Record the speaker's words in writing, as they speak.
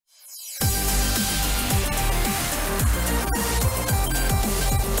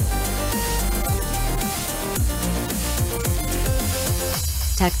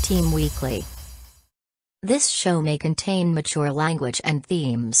Tech Team Weekly. This show may contain mature language and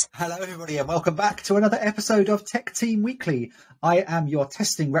themes. Hello everybody and welcome back to another episode of Tech Team Weekly. I am your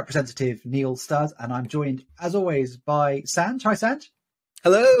testing representative, Neil Studd, and I'm joined as always by Sanj. Hi Sanj.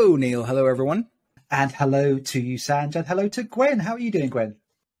 Hello Neil, hello everyone. And hello to you Sanj, and hello to Gwen. How are you doing, Gwen?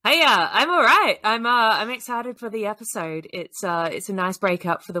 Hey, I'm all right. I'm excited for the episode. It's a nice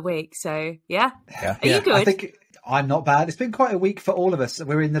breakup for the week. So yeah. Are you good? I think I'm not bad. It's been quite a week for all of us.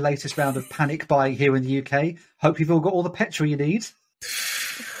 We're in the latest round of panic buying here in the UK. Hope you've all got all the petrol you need.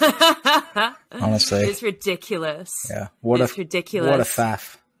 Honestly, it's ridiculous. Yeah, ridiculous. What a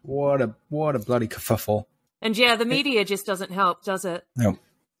faff. What a bloody kerfuffle. And yeah, the media just doesn't help, does it? No.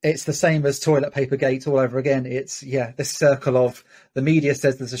 It's the same as toilet paper gate all over again. It's, this circle of the media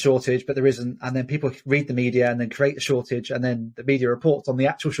says there's a shortage, but there isn't. And then people read the media and then create a shortage. And then the media reports on the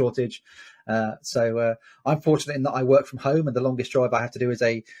actual shortage. So I'm fortunate in that I work from home, and the longest drive I have to do is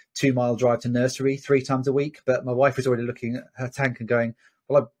a 2-mile drive to nursery 3 times a week. But my wife is already looking at her tank and going,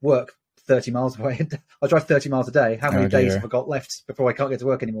 well, I work 30 miles away. I drive 30 miles a day. How many days have I got left before I can't get to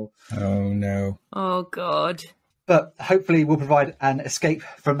work anymore? Oh, no. Oh, God. But hopefully we'll provide an escape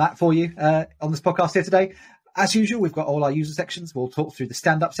from that for you on this podcast here today. As usual, we've got all our user sections. We'll talk through the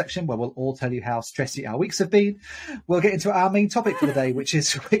stand-up section where we'll all tell you how stressy our weeks have been. We'll get into our main topic for the day, which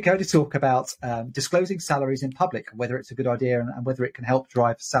is we're going to talk about disclosing salaries in public, whether it's a good idea and whether it can help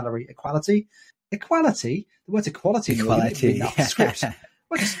drive salary equality. Equality? The word equality. Equality. Script.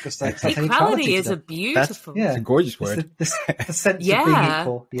 Equality is a beautiful. It's a gorgeous word. The sense of being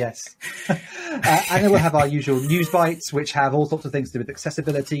equal, yes. And then we'll have our usual news bites, which have all sorts of things to do with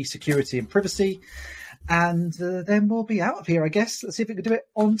accessibility, security, and privacy. And then we'll be out of here, I guess. Let's see if we can do it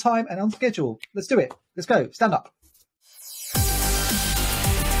on time and on schedule. Let's do it. Let's go. Stand up.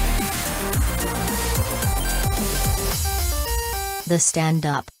 The stand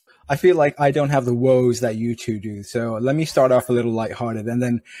up. I feel like I don't have the woes that you two do. So let me start off a little lighthearted and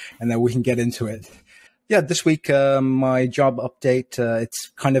then we can get into it. Yeah, this week, my job update,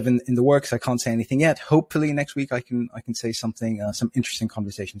 it's kind of in the works. I can't say anything yet. Hopefully next week I can say something, some interesting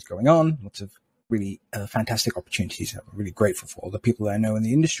conversations going on. Lots of really fantastic opportunities. I'm really grateful for all the people that I know in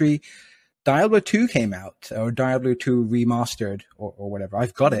the industry. Diablo 2 came out, or Diablo 2 remastered or whatever.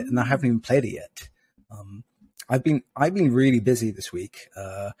 I've got it and I haven't even played it yet. I've been really busy this week.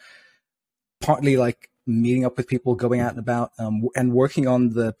 Partly like meeting up with people, going out and about, and working on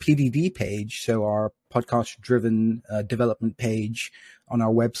the PDD page. So our podcast driven development page on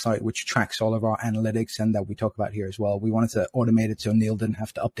our website, which tracks all of our analytics and that we talk about here as well. We wanted to automate it so Neil didn't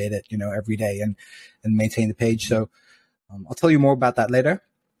have to update it, every day and maintain the page. So I'll tell you more about that later.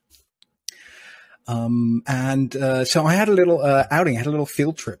 So I had a little outing, I had a little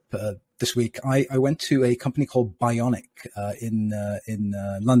field trip this week. I went to a company called Bionic in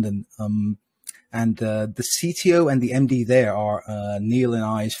London. And the CTO and the MD there are Neil and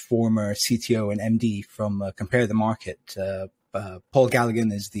I's former CTO and MD from Compare the Market. Paul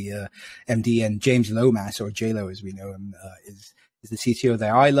Galligan is the MD, and James Lomas, or JLo as we know him, is the CTO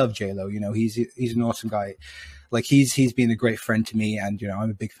there. I love JLo. He's an awesome guy. Like he's been a great friend to me, and I'm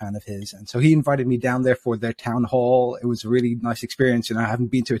a big fan of his. And so he invited me down there for their town hall. It was a really nice experience. I haven't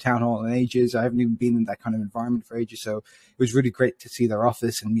been to a town hall in ages. I haven't even been in that kind of environment for ages. So it was really great to see their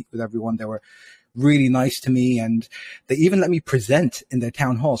office and meet with everyone. They were really nice to me, and they even let me present in their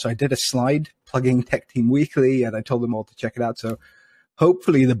town hall. So I did a slide plugging Tech Team Weekly, and I told them all to check it out. So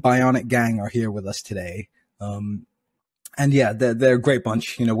hopefully the Bionic gang are here with us today. And yeah, they're a great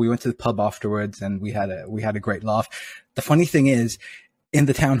bunch. We went to the pub afterwards and we had a great laugh. The funny thing is, in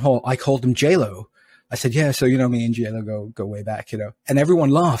the town hall, I called them JLo. I said, yeah, so me and JLo go way back, and everyone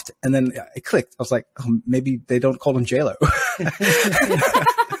laughed. And then it clicked. I was like, oh, maybe they don't call him JLo.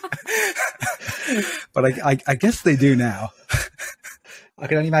 But I guess they do now. I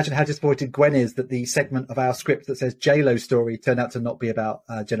can only imagine how disappointed Gwen is that the segment of our script that says JLo story turned out to not be about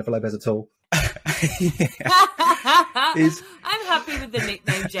Jennifer Lopez at all. I'm happy with the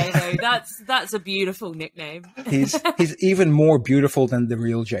nickname JLo. That's a beautiful nickname. He's even more beautiful than the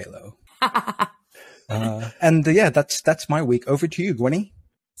real JLo. That's my week. Over to you, Gwenny.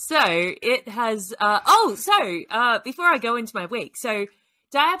 So it has. Before I go into my week, so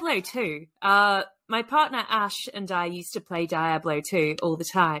Diablo 2. My partner Ash and I used to play Diablo 2 all the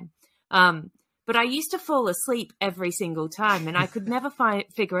time. But I used to fall asleep every single time, and I could never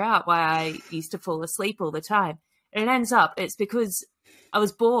figure out why I used to fall asleep all the time. And it ends up, it's because I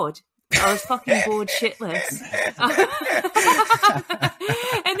was bored. I was fucking bored shitless.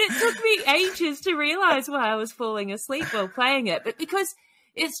 And it took me ages to realize why I was falling asleep while playing it. But because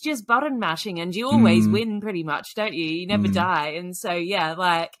it's just button mashing, and you always win pretty much, don't you? You never die. And so, yeah,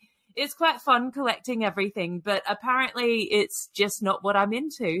 like, it's quite fun collecting everything, but apparently it's just not what I'm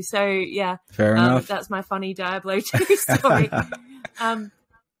into. So, yeah. Fair enough. That's my funny Diablo 2 story.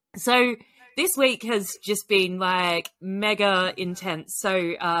 So this week has just been, like, mega intense.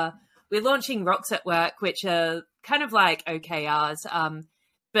 So we're launching Rocks at Work, which are kind of like OKRs,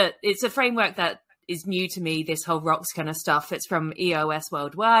 but it's a framework that is new to me, this whole rocks kind of stuff. It's from EOS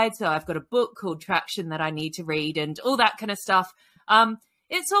Worldwide. So I've got a book called Traction that I need to read and all that kind of stuff.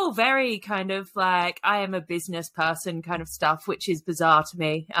 It's all very kind of like, I am a business person kind of stuff, which is bizarre to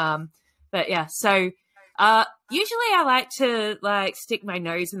me. But yeah, so usually I like to like stick my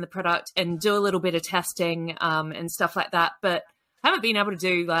nose in the product and do a little bit of testing and stuff like that. But I haven't been able to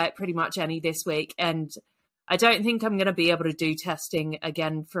do like pretty much any this week. And I don't think I'm going to be able to do testing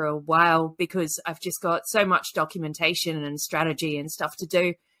again for a while because I've just got so much documentation and strategy and stuff to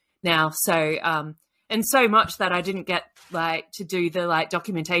do now. So, and so much that I didn't get like to do the like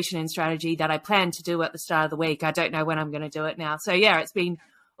documentation and strategy that I planned to do at the start of the week. I don't know when I'm going to do it now. So yeah, it's been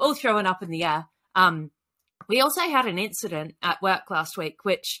all thrown up in the air. We also had an incident at work last week,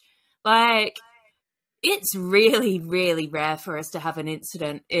 which like, it's really, really rare for us to have an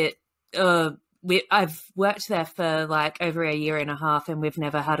incident. I've worked there for like over a year and a half, and we've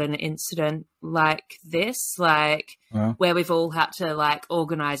never had an incident like this, like where we've all had to like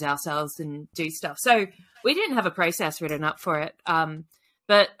organize ourselves and do stuff. So we didn't have a process written up for it.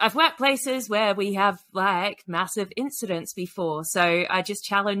 But I've worked places where we have like massive incidents before. So I just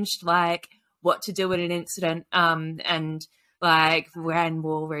challenged like what to do in an incident, and like ran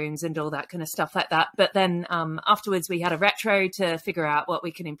war rooms and all that kind of stuff like that. But then afterwards we had a retro to figure out what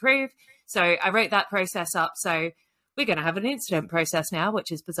we can improve. So I wrote that process up. So we're going to have an incident process now,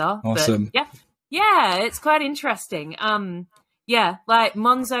 which is bizarre. Awesome. But yeah, it's quite interesting. Yeah, like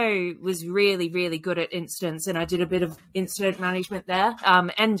Monzo was really, really good at incidents, and I did a bit of incident management there.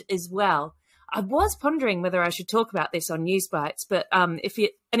 And as well, I was pondering whether I should talk about this on News Bytes, but if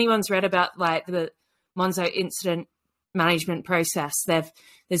anyone's read about like the Monzo incident management process,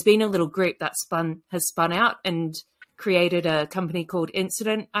 there's been a little group that has spun out and created a company called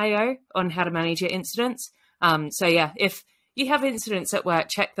Incident.io on how to manage your incidents. So yeah, if you have incidents at work,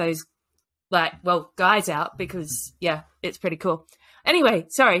 check those guys out, because yeah, it's pretty cool. Anyway,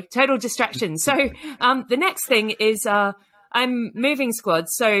 sorry, total distraction. So the next thing is I'm moving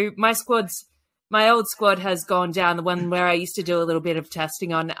squads. So my old squad has gone down, the one where I used to do a little bit of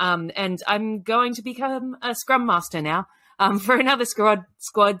testing on, and I'm going to become a Scrum Master now for another squad.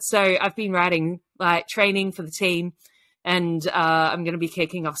 So I've been writing like training for the team, and I'm going to be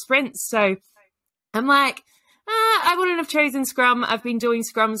kicking off sprints. So I'm like, I wouldn't have chosen Scrum. I've been doing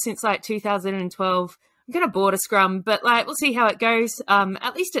Scrum since like 2012. I'm going to board a Scrum, but like, we'll see how it goes.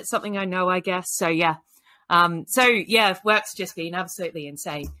 At least it's something I know, I guess. So yeah. Work's just been absolutely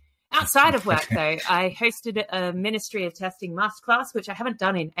insane. Outside of work, though, I hosted a Ministry of Testing masterclass, which I haven't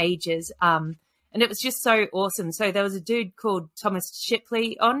done in ages. And it was just so awesome. So there was a dude called Thomas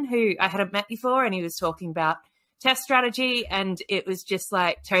Shipley on, who I hadn't met before, and he was talking about test strategy, and it was just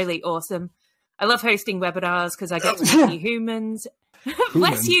like totally awesome. I love hosting webinars because I get to meet new humans.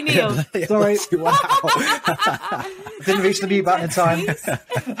 Bless you, Neil. Sorry. Wow. Didn't reach the mute button in time.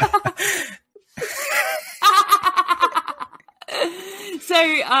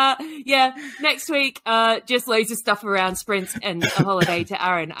 So, next week, just loads of stuff around sprints and a holiday to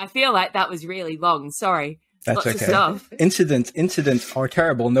Aaron. I feel like that was really long. Sorry. That's Lots okay. of stuff. Incidents are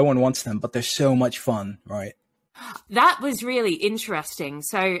terrible. No one wants them, but they're so much fun, right? That was really interesting.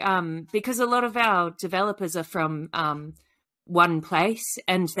 So, because a lot of our developers are from one place,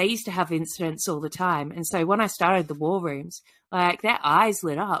 and they used to have incidents all the time. And so when I started the war rooms, like their eyes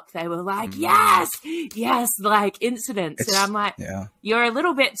lit up. They were like, yes, like incidents. And I'm like, you're a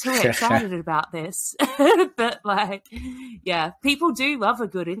little bit too excited about this. But like, yeah, people do love a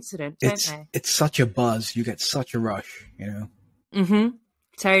good incident, don't they? It's such a buzz. You get such a rush, you know? Mm-hmm.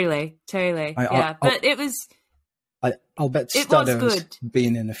 Totally. But it was... I'll bet Studdo's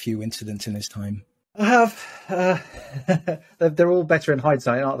been in a few incidents in his time. I have. They're all better in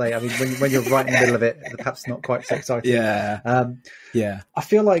hindsight, aren't they? I mean, when you're right in the middle of it, perhaps not quite so exciting. Yeah. I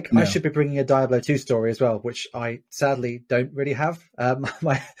feel like I should be bringing a Diablo 2 story as well, which I sadly don't really have.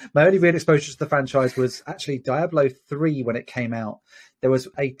 My only real exposure to the franchise was actually Diablo 3 when it came out. There was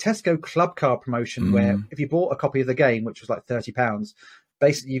a Tesco club card promotion where if you bought a copy of the game, which was like £30,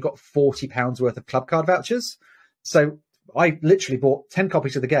 basically you got £40 worth of club card vouchers. So I literally bought 10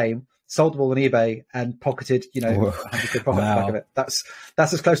 copies of the game, sold them all on eBay, and pocketed, £100 profit back of it. That's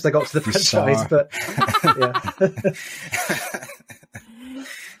as close as I got to the franchise. But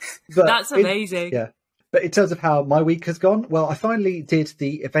That's amazing. Yeah. But in terms of how my week has gone, well, I finally did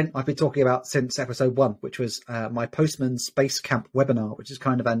the event I've been talking about since episode 1, which was my Postman Space Camp webinar, which is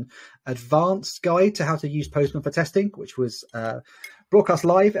kind of an advanced guide to how to use Postman for testing, which was broadcast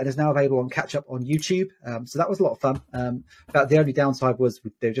live and is now available on catch up on YouTube. So that was a lot of fun. But the only downside was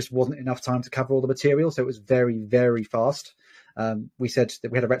there just wasn't enough time to cover all the material. So it was very, very fast. We said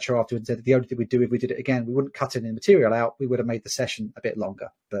that we had a retro afterwards and said that the only thing we'd do if we did it again, we wouldn't cut any material out. We would have made the session a bit longer,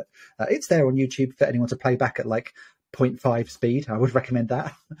 but it's there on YouTube for anyone to play back at like 0.5 speed. I would recommend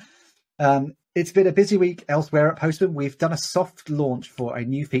that. It's been a busy week elsewhere at Postman. We've done a soft launch for a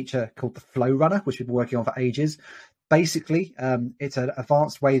new feature called the Flow Runner, which we've been working on for ages. Basically, it's an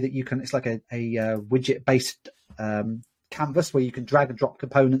advanced way that you can, it's like a widget based canvas where you can drag and drop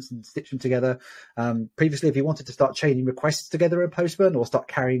components and stitch them together. Previously, if you wanted to start chaining requests together in Postman or start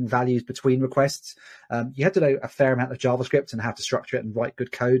carrying values between requests, you had to know a fair amount of JavaScript and how to structure it and write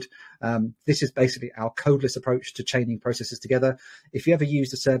good code. This is basically our codeless approach to chaining processes together. If you ever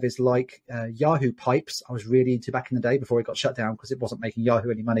used a service like Yahoo Pipes, I was really into back in the day before it got shut down because it wasn't making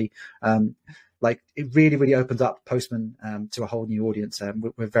Yahoo any money. Like it really, really opens up Postman to a whole new audience.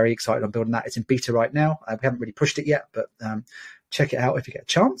 We're very excited on building that. It's in beta right now. We haven't really pushed it yet, but check it out if you get a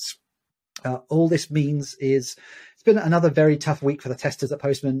chance. All this means is it's been another very tough week for the testers at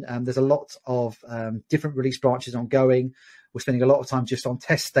Postman. There's a lot of different release branches ongoing. We're spending a lot of time just on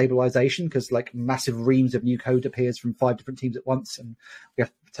test stabilization because like massive reams of new code appears from 5 different teams at once, and we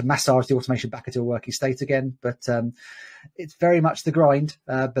have to massage the automation back into a working state again. But it's very much the grind,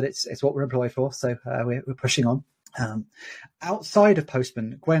 but it's what we're employed for. So we're pushing on. Outside of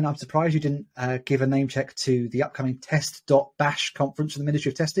Postman, Gwen, I'm surprised you didn't give a name check to the upcoming test.bash conference from the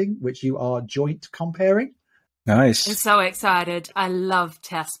Ministry of Testing, which you are joint comparing. Nice. I'm so excited. I love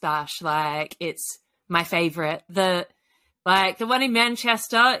Test Bash. Like, it's my favorite. The one in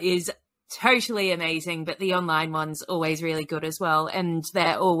Manchester is totally amazing, but the online one's always really good as well. And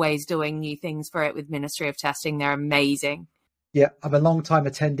they're always doing new things for it with Ministry of Testing. They're amazing. Yeah, I'm a long-time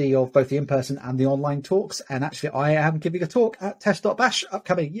attendee of both the in-person and the online talks, and actually I am giving a talk at Test.bash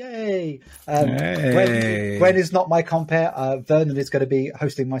upcoming. Yay! Hey. Gwen is not my compere. Vernon is going to be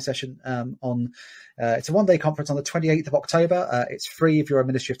hosting my session on... it's a one-day conference on the 28th of October. It's free if you're a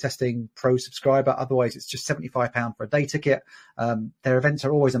Ministry of Testing Pro subscriber. Otherwise, it's just £75 for a day ticket. Their events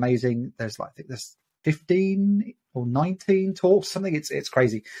are always amazing. I think there's 15 or 19 talks, something. It's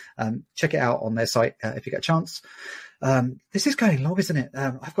crazy. Check it out on their site if you get a chance. This is going long, isn't it?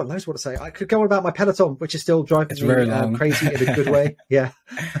 I've got loads more to say. I could go on about my Peloton, which is still driving me crazy in a good way. Yeah.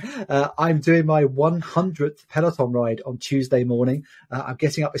 I'm doing my 100th Peloton ride on Tuesday morning. I'm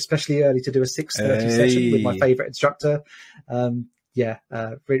getting up especially early to do a 6:30 session with my favorite instructor.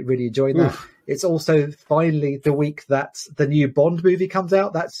 Really enjoying that. Oof. It's also finally the week that the new Bond movie comes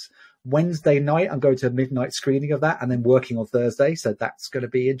out. That's Wednesday night. I'm going to a midnight screening of that and then working on Thursday. So that's going to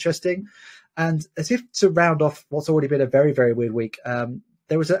be interesting. And as if to round off what's already been a very, very weird week,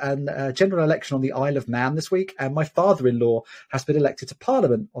 there was a general election on the Isle of Man this week, and my father-in-law has been elected to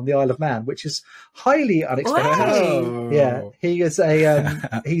Parliament on the Isle of Man, which is highly unexpected. Wow. Yeah, he is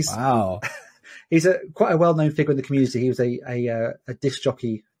wow. He's quite a well-known figure in the community. He was a disc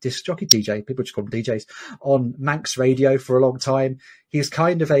jockey DJ. People just call him DJs on Manx Radio for a long time. He's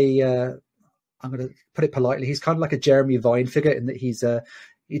kind of I'm going to put it politely, he's kind of like a Jeremy Vine figure in that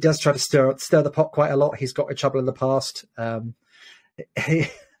he does try to stir the pot quite a lot. He's got in trouble in the past. On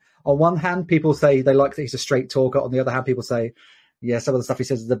one hand, people say they like that he's a straight talker. On the other hand, people say, yeah, some of the stuff he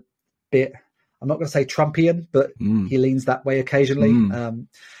says is a bit, I'm not going to say Trumpian, but he leans that way occasionally.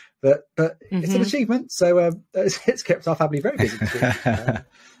 But it's an achievement. So it's kept our family very busy this week.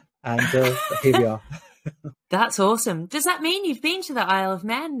 And here we are. That's awesome. Does that mean you've been to the Isle of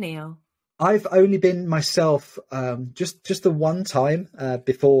Man, Neil? I've only been myself just the one time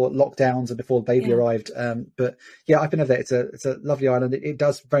before lockdowns and before the baby arrived. But yeah, I've been over there. It's a lovely island. It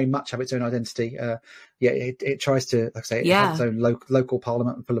does very much have its own identity. It tries to, like I say, it has its own local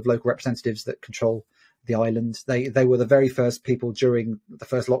parliament full of local representatives that control the island. They were the very first people during the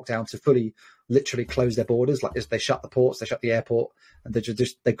first lockdown to fully, literally close their borders. Like they shut the ports, they shut the airport, and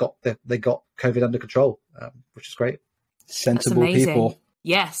they got COVID under control, which is great. Sensible people.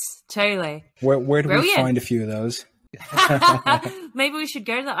 Yes, totally. Where do we find a few of those? Maybe we should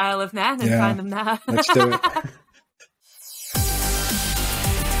go to the Isle of Man and find them there. Let's do it.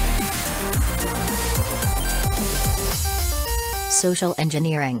 Social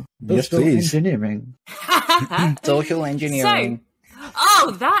engineering. Yes, please. Engineering. Social engineering.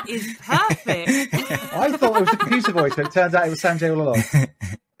 So, that is perfect. I thought it was a computer voice, but it turns out it was Sanj all along.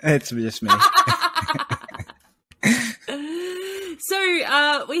 It's just me.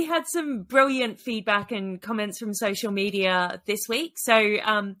 So we had some brilliant feedback and comments from social media this week. So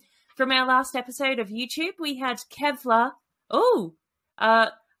from our last episode of YouTube, we had Kevlar. I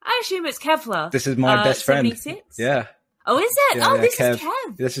assume it's Kevlar. This is my best friend. 76? Yeah. Oh, is it? Yeah, this Kev. is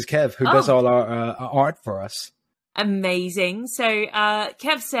Kev. This is Kev, who does all our art for us. Amazing. So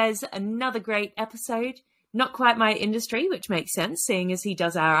Kev says, another great episode. Not quite my industry, which makes sense, seeing as he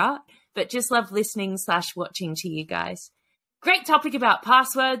does our art, but just love listening/watching to you guys. Great topic about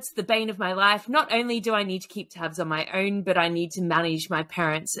passwords, the bane of my life. Not only do I need to keep tabs on my own, but I need to manage my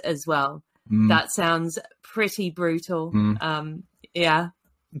parents as well. That sounds pretty brutal. Yeah.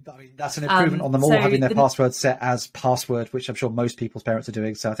 I mean, that's an improvement on them all having their password set as password, which I'm sure most people's parents are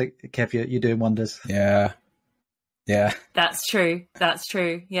doing. So I think, Kev, you're doing wonders. Yeah. Yeah. That's true.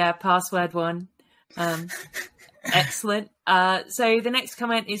 Yeah, password one. Excellent. So the next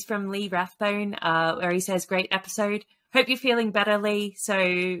comment is from Lee Rathbone, where he says, great episode. Hope you're feeling better, Lee. So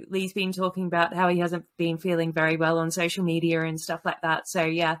Lee's been talking about how he hasn't been feeling very well on social media and stuff like that. So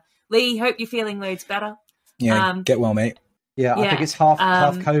yeah, Lee, hope you're feeling loads better. Yeah, get well, mate. Yeah, I think it's half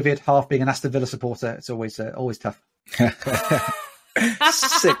COVID, half being an Aston Villa supporter. It's always tough.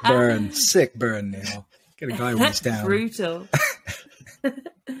 Sick burn, Neil. Get a guy when he's down. Brutal.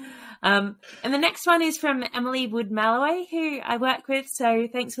 And the next one is from Emily Wood-Malloway, who I work with. So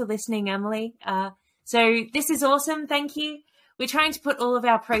thanks for listening, Emily. So this is awesome. Thank you. We're trying to put all of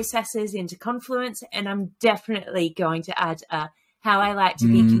our processes into Confluence, and I'm definitely going to add how I like to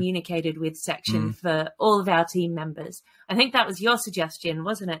be communicated with section for all of our team members. I think that was your suggestion,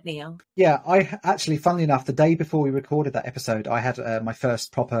 wasn't it, Neil? Yeah, I actually, funnily enough, the day before we recorded that episode, I had my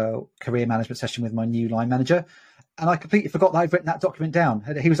first proper career management session with my new line manager. And I completely forgot that I'd written that document down.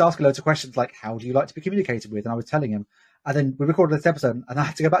 He was asking loads of questions like, how do you like to be communicated with? And I was telling him. And then we recorded this episode and I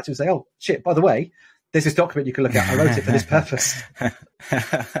had to go back to him and say, oh, shit, by the way, there's this document you can look at. I wrote it for this purpose.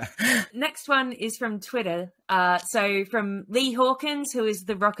 Next one is from Twitter. So from Lee Hawkins, who is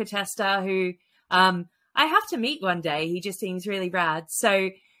the rocker tester who I have to meet one day. He just seems really rad. So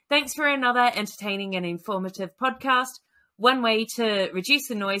thanks for another entertaining and informative podcast. One way to reduce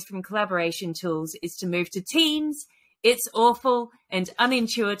the noise from collaboration tools is to move to Teams. Its awful and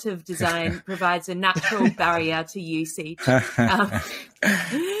unintuitive design provides a natural barrier to usage. So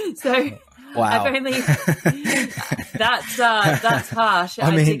wow. I've only that's harsh.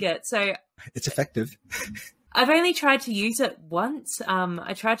 I dig it. So it's effective. I've only tried to use it once.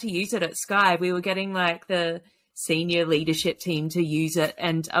 I tried to use it at Sky. We were getting like the senior leadership team to use it,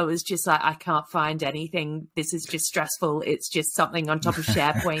 and I was just like, I can't find anything. This is just stressful. It's just something on top of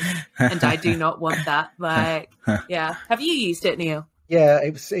SharePoint, and I do not want that. Like, yeah. Have you used it, Neil? Yeah,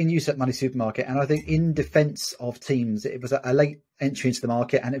 it was in use at Money Supermarket, and I think in defence of Teams, it was a late entry into the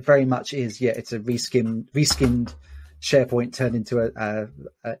market, and it very much is. Yeah, it's a reskinned SharePoint turned into a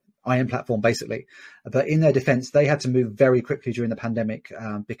IM platform, basically. But in their defence, they had to move very quickly during the pandemic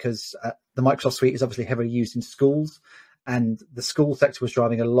because the Microsoft Suite is obviously heavily used in schools, and the school sector was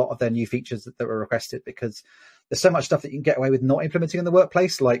driving a lot of their new features that were requested because there's so much stuff that you can get away with not implementing in the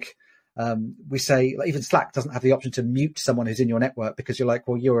workplace, like. We say, like, even Slack doesn't have the option to mute someone who's in your network because you're like,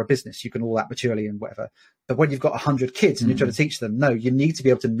 well, you're a business, you can all that maturely and whatever. But when you've got 100 kids and you're trying to teach them, no, you need to be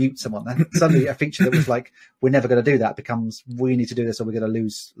able to mute someone. And suddenly a feature that was like, we're never going to do that becomes, we need to do this or we're going to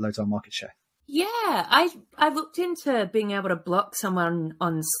lose loads of our market share. Yeah, I looked into being able to block someone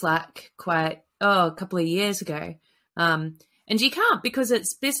on Slack a couple of years ago. And you can't because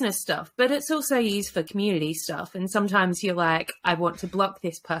it's business stuff, but it's also used for community stuff. And sometimes you're like, I want to block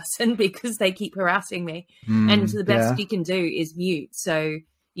this person because they keep harassing me. And the best you can do is mute so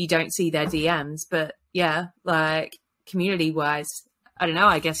you don't see their DMs. But yeah, like community wise, I don't know.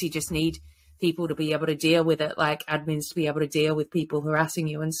 I guess you just need people to be able to deal with it, like admins to be able to deal with people harassing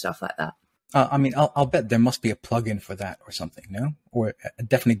you and stuff like that. I mean, I'll bet there must be a plugin for that or something, no? Or a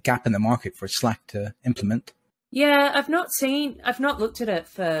definite gap in the market for Slack to implement. Yeah, I've not looked at it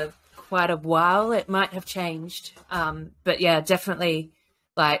for quite a while. It might have changed. But yeah, definitely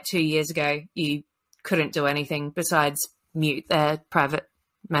like 2 years ago, you couldn't do anything besides mute their private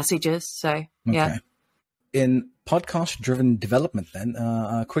messages. So, yeah. Okay. In podcast-driven development then,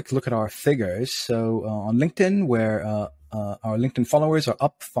 a quick look at our figures. So on LinkedIn, where our LinkedIn followers are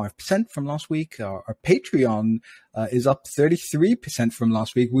up 5% from last week. Our Patreon is up 33% from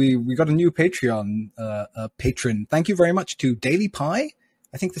last week. We got a new Patreon patron. Thank you very much to Daily Pie.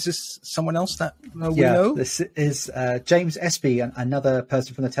 I think this is someone else that we know. This is James Espy, another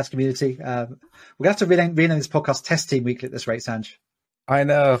person from the test community. We're going to have to rename this podcast Test Team Weekly at this rate, Sanj. I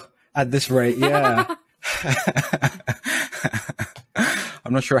know. At this rate, yeah.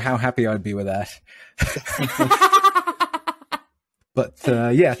 I'm not sure how happy I'd be with that. But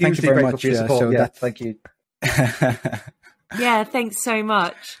yeah, thank you very much. Thank you. Yeah, thanks so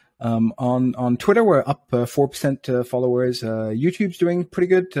much. On Twitter, we're up 4% followers. YouTube's doing pretty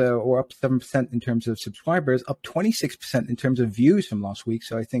good. We're up 7% in terms of subscribers, up 26% in terms of views from last week.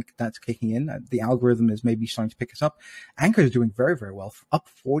 So I think that's kicking in. The algorithm is maybe starting to pick us up. Anchor is doing very, very well, up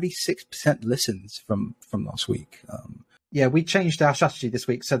 46% listens from last week. Yeah, we changed our strategy this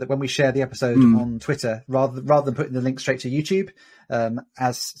week so that when we share the episode on Twitter, rather than putting the link straight to YouTube,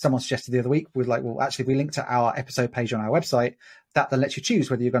 as someone suggested the other week, we're like, well, actually, we link to our episode page on our website. That then lets you choose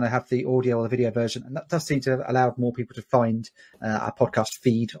whether you're going to have the audio or the video version. And that does seem to have allowed more people to find our podcast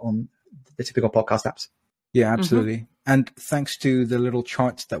feed on the typical podcast apps. Yeah, absolutely. And thanks to the little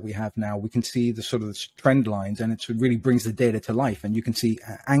charts that we have now, we can see the sort of trend lines, and it really brings the data to life. And you can see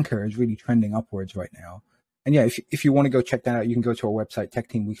Anchor is really trending upwards right now. And yeah, if you want to go check that out, you can go to our website,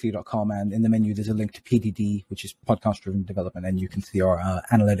 techteamweekly.com, and in the menu, there's a link to PDD, which is podcast-driven development, and you can see our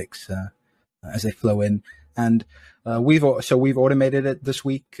analytics as they flow in. And we've automated it this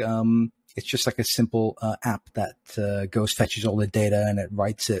week. It's just like a simple app that fetches all the data, and it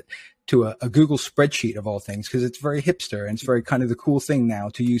writes it to a Google spreadsheet of all things, because it's very hipster, and it's very kind of the cool thing now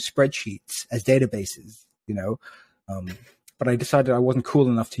to use spreadsheets as databases, you know. But I decided I wasn't cool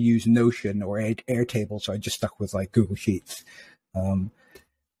enough to use Notion or Airtable, so I just stuck with like Google Sheets. And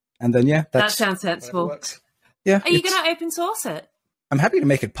then, yeah, that sounds sensible. Yeah. Are you going to open source it? I'm happy to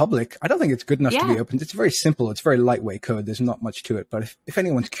make it public. I don't think it's good enough to be opened. It's very simple. It's very lightweight code. There's not much to it. But if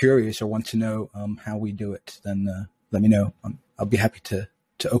anyone's curious or wants to know how we do it, then let me know. I'll be happy to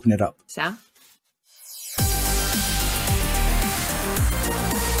open it up. Sam?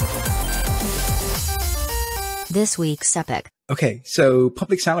 This week's epic. Okay, so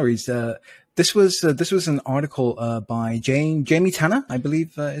public salaries. This was an article by Jamie Tanner, I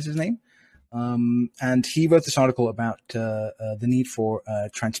believe is his name, and he wrote this article about the need for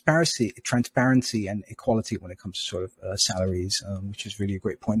transparency and equality when it comes to sort of salaries, which is really a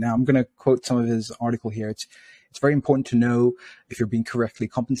great point. Now I'm going to quote some of his article here. It's very important to know if you're being correctly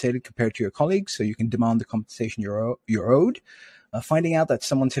compensated compared to your colleagues, so you can demand the compensation you're owed. Finding out that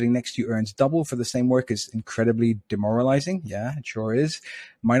someone sitting next to you earns double for the same work is incredibly demoralizing. Yeah, it sure is.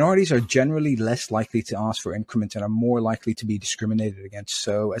 Minorities are generally less likely to ask for increments and are more likely to be discriminated against.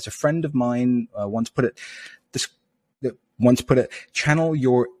 So as a friend of mine once put it, channel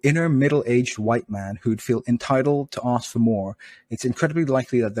your inner middle-aged white man who'd feel entitled to ask for more. It's incredibly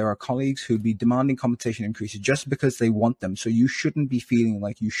likely that there are colleagues who'd be demanding compensation increases just because they want them. So you shouldn't be feeling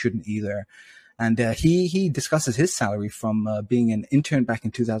like you shouldn't either. And he discusses his salary from being an intern back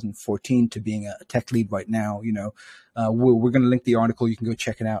in 2014 to being a tech lead right now. You know, we're going to link the article. You can go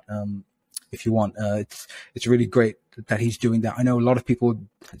check it out if you want. It's really great that he's doing that. I know a lot of people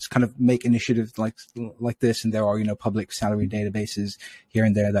kind of make initiatives like this, and there are, you know, public salary databases here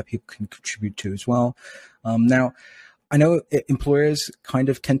and there that people can contribute to as well. Now, I know employers kind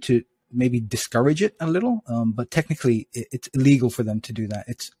of tend to maybe discourage it a little, but technically it's illegal for them to do that.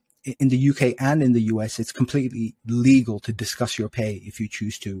 It's in the UK and in the US, it's completely legal to discuss your pay if you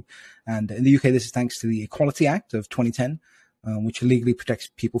choose to. And in the UK, this is thanks to the Equality Act of 2010, which legally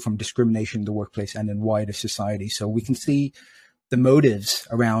protects people from discrimination in the workplace and in wider society. So we can see the motives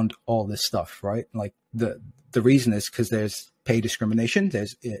around all this stuff, right? Like the reason is because there's pay discrimination,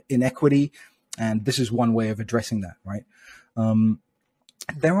 there's inequity, and this is one way of addressing that, right?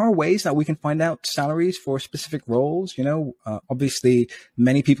 There are ways that we can find out salaries for specific roles. You know, obviously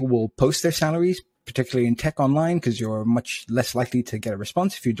many people will post their salaries, particularly in tech online, because you're much less likely to get a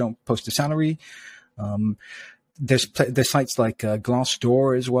response if you don't post a salary. There's sites like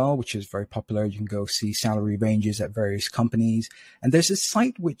Glassdoor as well, which is very popular. You can go see salary ranges at various companies. And there's this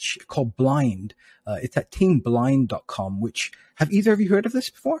site which called Blind. It's at teamblind.com, which have either of you heard of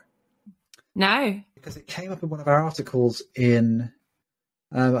this before? No. Because it came up in one of our articles in...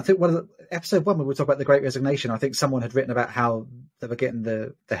 I think episode 1, when we were talking about the Great Resignation, I think someone had written about how they were getting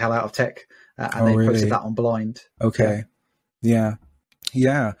the hell out of tech, and they posted that on Blind. Okay. Yeah.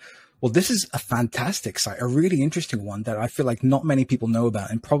 Well, this is a fantastic site, a really interesting one that I feel like not many people know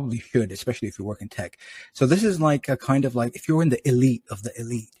about and probably should, especially if you work in tech. So this is like a kind of like, if you're in the elite of the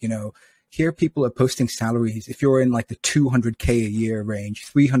elite, you know, here people are posting salaries. If you're in like the 200K a year range,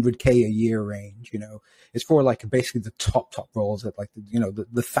 300K a year range, you know, it's for like basically the top roles that like, you know,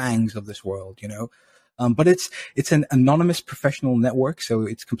 the fangs of this world, you know. But it's an anonymous professional network, so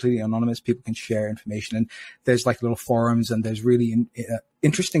it's completely anonymous. People can share information, and there's like little forums, and there's really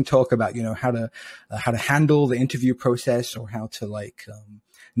interesting talk about, you know, how to handle the interview process, or how to like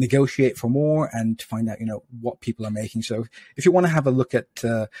negotiate for more and to find out, what people are making. So if you want to have a look at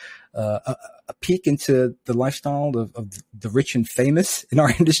a peek into the lifestyle of the rich and famous in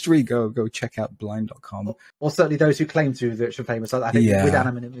our industry, go check out blind.com. Or certainly those who claim to be rich and famous. I think with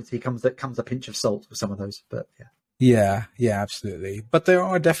anonymity comes a pinch of salt with some of those, but yeah. Yeah, absolutely. But there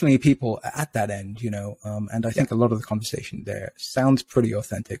are definitely people at that end, and I think a lot of the conversation there sounds pretty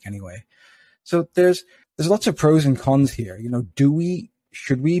authentic anyway. So there's lots of pros and cons here.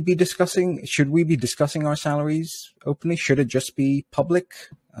 Should we be discussing our salaries openly? Should it just be public?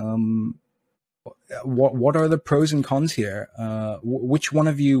 What are the pros and cons here? Which one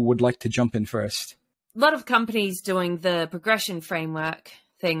of you would like to jump in first? A lot of companies doing the progression framework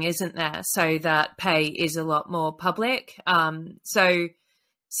thing, isn't there? So that pay is a lot more public. So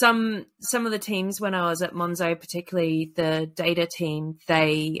some of the teams when I was at Monzo, particularly the data team,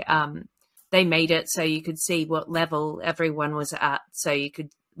 they made it so you could see what level everyone was at. So you could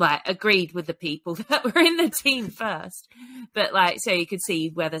agreed with the people that were in the team first, but so you could see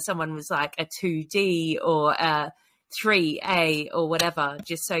whether someone was a 2D or a 3A or whatever,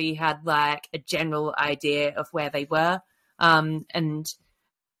 just so you had a general idea of where they were. And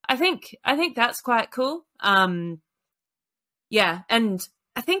I think that's quite cool. And I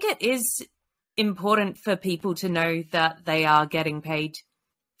think it is important for people to know that they are getting paid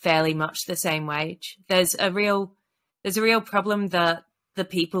fairly much the same wage. There's a real problem that the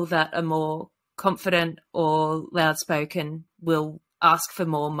people that are more confident or loud-spoken will ask for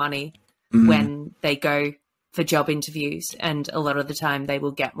more money when they go for job interviews, and a lot of the time they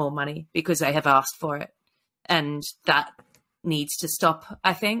will get more money because they have asked for it, and that needs to stop,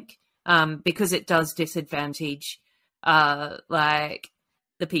 I think, because it does disadvantage the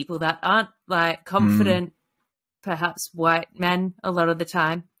people that aren't confident, perhaps white men a lot of the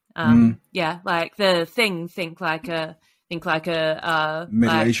time. The thing think like a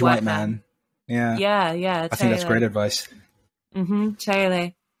middle-aged white man. Yeah, totally. I think that's great advice.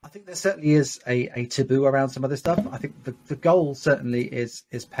 Totally. I think there certainly is a taboo around some of this stuff. I think the goal certainly is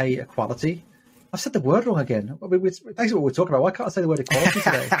pay equality. I've said the word wrong again. I mean, basically what we're talking about. Why can't I say the word equality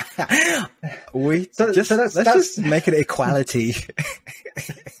today? Let's just make it equality.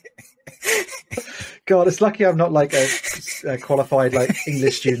 God, it's lucky I'm not a qualified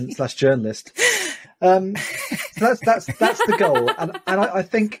English student / journalist. So that's the goal, and I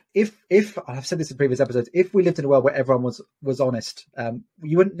think if I've said this in previous episodes, if we lived in a world where everyone was honest,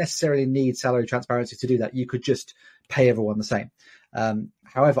 you wouldn't necessarily need salary transparency to do that. You could just pay everyone the same.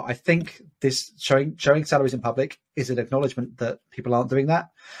 However, I think this showing salaries in public is an acknowledgement that people aren't doing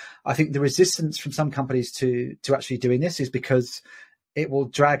that. I think the resistance from some companies to actually doing this is because it will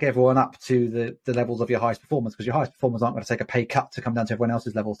drag everyone up to the levels of your highest performers, because your highest performers aren't going to take a pay cut to come down to everyone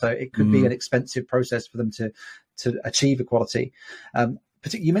else's level. So it could be an expensive process for them to achieve equality.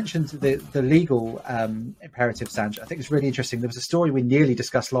 You mentioned the legal imperative, Sanj. I think it's really interesting. There was a story we nearly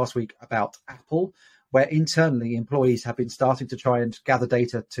discussed last week about Apple, where internally employees have been starting to try and gather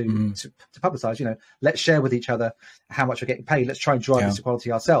data to publicize, let's share with each other how much we're getting paid. Let's try and drive this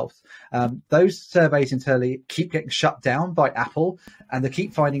equality ourselves. Those surveys internally keep getting shut down by Apple, and they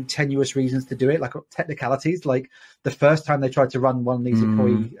keep finding tenuous reasons to do it, like technicalities. Like the first time they tried to run one of these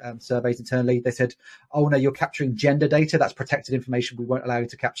employee surveys internally, they said, oh no, you're capturing gender data. That's protected information. We won't allow you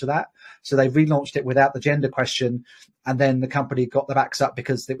to capture that. So they relaunched it without the gender question. And then the company got the backs up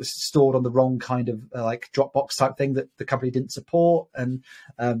because it was stored on the wrong kind of Dropbox type thing that the company didn't support. And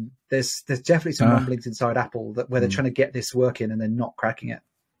there's definitely some rumblings inside Apple where they're trying to get this working and they're not cracking it.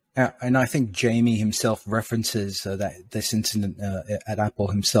 And I think Jamie himself references this incident at Apple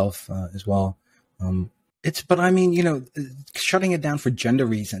himself as well. But I mean, shutting it down for gender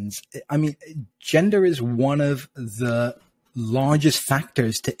reasons. I mean, gender is one of the largest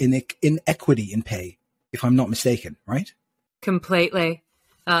factors to inequity in pay, if I'm not mistaken, right? Completely.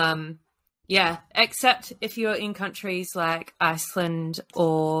 Except if you're in countries like Iceland,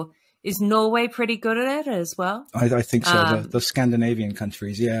 or is Norway pretty good at it as well? I think so. The Scandinavian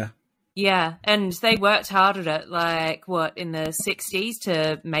countries, yeah. Yeah, and they worked hard at it, in the 60s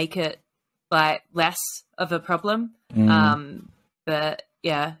to make it less of a problem. But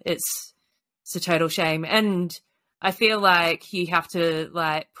yeah, it's a total shame. And I feel like you have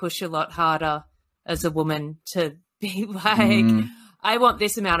to push a lot harder as a woman to be I want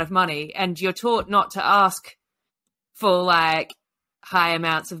this amount of money, and you're taught not to ask for high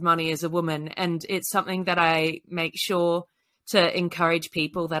amounts of money as a woman. And it's something that I make sure to encourage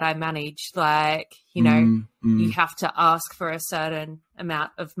people that I manage, you have to ask for a certain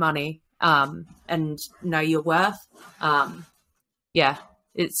amount of money and know your worth.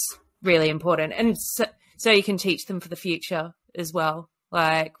 It's really important. And so you can teach them for the future as well.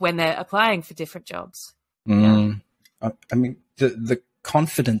 like when they're applying for different jobs. I mean, the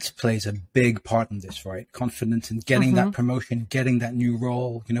confidence plays a big part in this, right? Confidence in getting that promotion, getting that new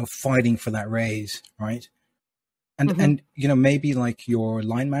role, fighting for that raise, right? And maybe like your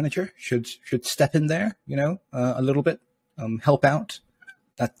line manager should step in there, a little bit, help out.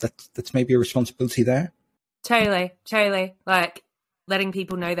 That's maybe a responsibility there. Totally. Like letting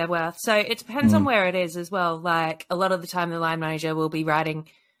people know their worth. So it depends on where it is as well. Like a lot of the time the line manager will be writing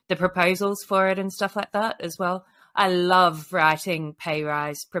the proposals for it and stuff like that as well. I love writing pay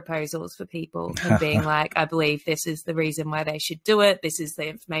rise proposals for people and being like, I believe this is the reason why they should do it. This is the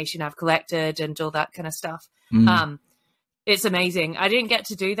information I've collected and all that kind of stuff. It's amazing. I didn't get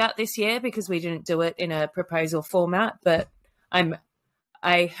to do that this year because we didn't do it in a proposal format, but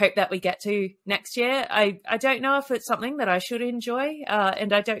I hope that we get to next year. I don't know if it's something that I should enjoy,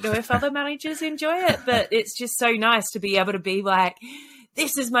 and I don't know if other managers enjoy it, but it's just so nice to be able to be like,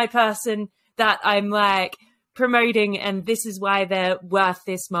 this is my person that I'm like promoting, and this is why they're worth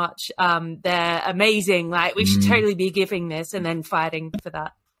this much. They're amazing. Like we should totally be giving this and then fighting for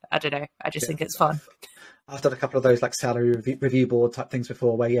that. I don't know. I just think it's fun. I've done a couple of those like salary review board type things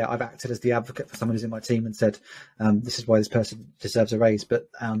before where, I've acted as the advocate for someone who's in my team and said, this is why this person deserves a raise. But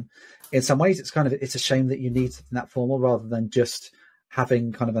in some ways, it's a shame that you need something that formal rather than just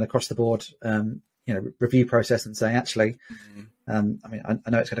having kind of an across the board, review process and saying, actually, I mean, I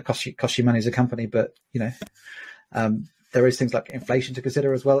know it's going to cost you money as a company, but, there is things like inflation to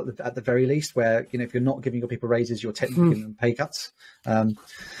consider as well at the very least, where, if you're not giving your people raises, you're technically giving them pay cuts. I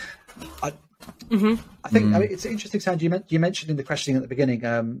think I mean, it's interesting, Sanj, you mentioned in the questioning at the beginning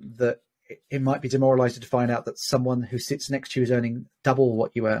that it might be demoralizing to find out that someone who sits next to you is earning double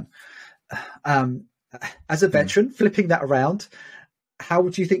what you earn. As a veteran, flipping that around, how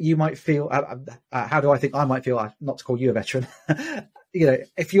would you think you might feel? How do I think I might feel? Not to call you a veteran,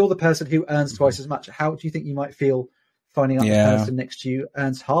 if you're the person who earns twice as much, how do you think you might feel finding out the person next to you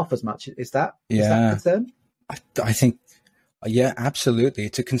earns half as much? Is that a concern? I think. Yeah, absolutely.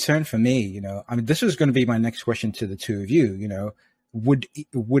 It's a concern for me. I mean, this was going to be my next question to the two of you.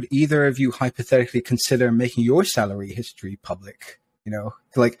 Would either of you hypothetically consider making your salary history public?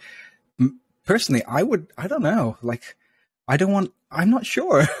 Like personally, I would. I don't know. Like, I'm not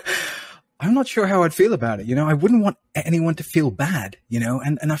sure. I'm not sure how I'd feel about it. I wouldn't want anyone to feel bad.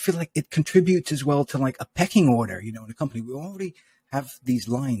 And I feel like it contributes as well to like a pecking order. In a company, we already have these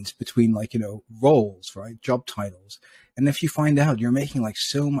lines between like, roles, right? Job titles. And if you find out you're making like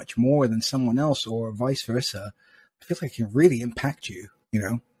so much more than someone else or vice versa, I feel like it can really impact you,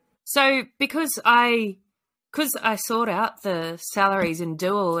 So because I sort out the salaries and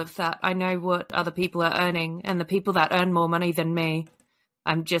do all of that, I know what other people are earning, and the people that earn more money than me,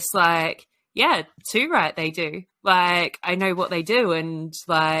 I'm just like, yeah, too right, they do. Like, I know what they do, and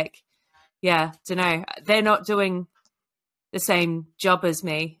like, yeah, don't know. They're not doing the same job as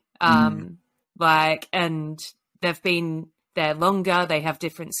me. Like, and they've been there longer. They have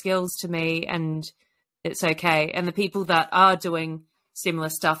different skills to me, and it's okay. And the people that are doing similar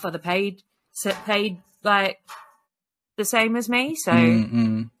stuff are paid like the same as me. So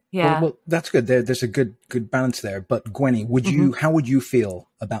yeah, well, that's good. There's a good balance there. But Gwenny, how would you feel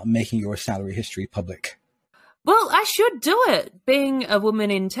about making your salary history public? Well, I should do it, being a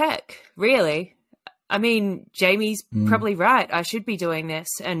woman in tech, really. I mean, Jamie's probably right. I should be doing this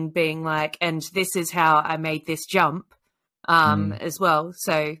and being like, and this is how I made this jump as well.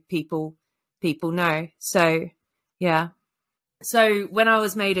 So people know. So, yeah. So when I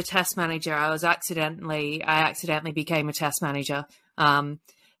was made a test manager, I accidentally became a test manager.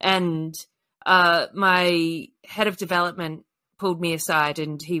 And my head of development pulled me aside,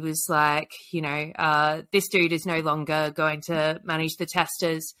 and he was like, this dude is no longer going to manage the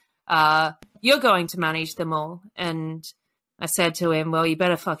testers. You're going to manage them all. And I said to him, well, you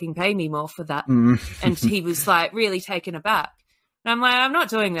better fucking pay me more for that. And he was like really taken aback. And I'm like, I'm not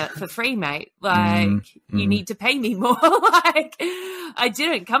doing that for free, mate. Like, you need to pay me more. Like, I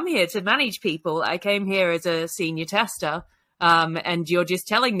didn't come here to manage people. I came here as a senior tester. And you're just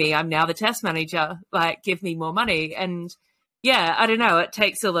telling me I'm now the test manager. Like, give me more money. And yeah, I don't know. It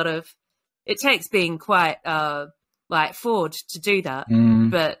takes being quite, forward to do that.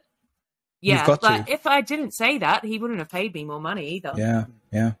 But yeah, like if I didn't say that, he wouldn't have paid me more money either.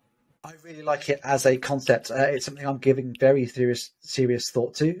 Yeah. I really like it as a concept. It's something I'm giving very serious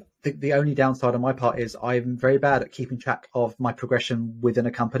thought to. The only downside on my part is I'm very bad at keeping track of my progression within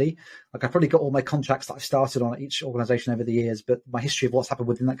a company. Like, I've probably got all my contracts that I've started on at each organization over the years, but my history of what's happened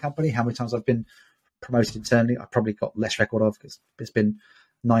within that company, how many times I've been promoted internally, I've probably got less record of because it's been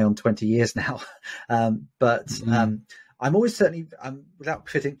nigh on 20 years now. I'm always certainly, without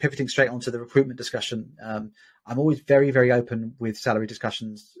pivoting straight onto the recruitment discussion, I'm always very, very open with salary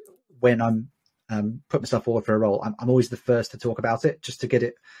discussions when I'm put myself forward for a role. I'm always the first to talk about it, just to get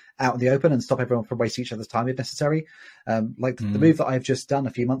it out in the open and stop everyone from wasting each other's time if necessary. The move that I've just done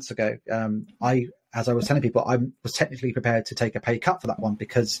a few months ago, as I was telling people, I was technically prepared to take a pay cut for that one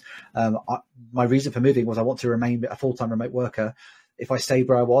because my reason for moving was I want to remain a full-time remote worker. If I stayed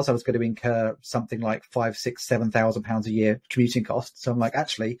where I was going to incur something like £5,000, £6,000, £7,000 a year commuting costs. So I'm like,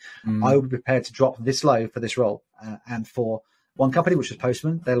 actually, I would be prepared to drop this low for this role. And for one company, which was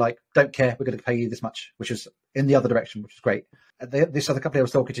Postman, they're like, don't care, we're going to pay you this much, which is in the other direction, which is great. This other company I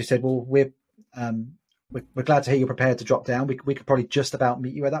was talking to said, well, we're glad to hear you're prepared to drop down. We could probably just about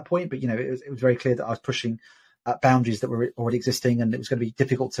meet you at that point, but it was very clear that I was pushing boundaries that were already existing, and it was going to be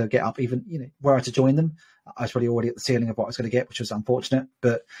difficult to get up. Even were I to join them, I was probably already at the ceiling of what I was going to get, which was unfortunate.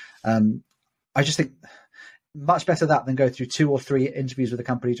 But I just think much better that than go through 2 or 3 interviews with a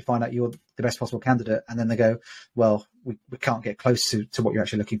company to find out you're the best possible candidate, and then they go, well, we can't get close to what you're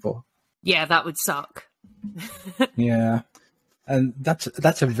actually looking for. Yeah, that would suck. Yeah. And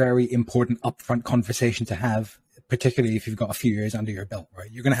that's a very important upfront conversation to have, particularly if you've got a few years under your belt, right?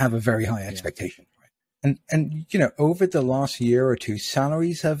 You're going to have a very high expectation, right? And over the last year or two,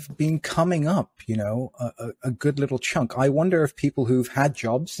 salaries have been coming up, a good little chunk. I wonder if people who've had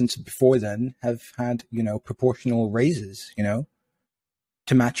jobs since before then have had, proportional raises,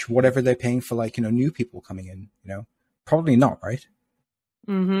 to match whatever they're paying for, new people coming in, Probably not, right?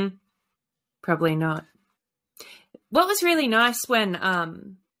 Mm-hmm. Probably not. What was really nice when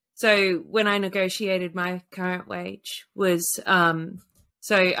I negotiated my current wage was,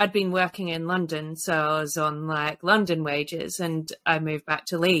 so I'd been working in London, so I was on London wages, and I moved back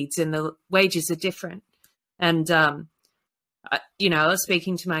to Leeds and the wages are different. And, I was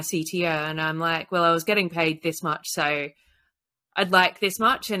speaking to my CTO and I'm like, well, I was getting paid this much, so I'd like this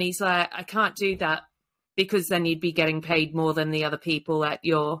much. And he's like, I can't do that because then you'd be getting paid more than the other people at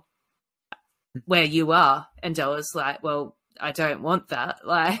where you are. And I was like, well, I don't want that.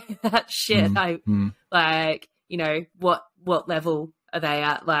 That shit. What level are they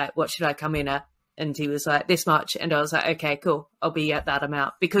at? What should I come in at? And he was like, this much. And I was like, okay, cool. I'll be at that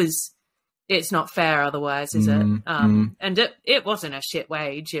amount because it's not fair otherwise, is it? And it wasn't a shit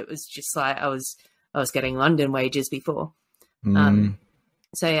wage. It was just I was getting London wages before.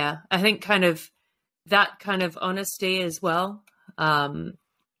 So yeah, I think kind of that kind of honesty as well,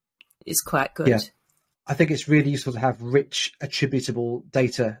 is quite good. Yeah. I think it's really useful to have rich attributable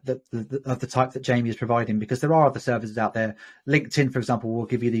data of the type that Jamie is providing, because there are other services out there. LinkedIn, for example, will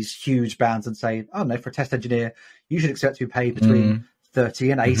give you these huge bands and say, oh no, for a test engineer, you should expect to be paid between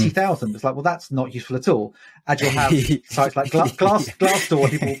 30 and 80,000. It's like, well, that's not useful at all. And you'll have sites like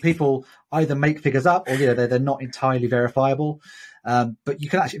Glassdoor, people either make figures up or they're not entirely verifiable. But you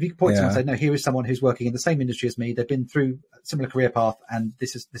can actually, if you can point to someone and say, no, here is someone who's working in the same industry as me. They've been through a similar career path, and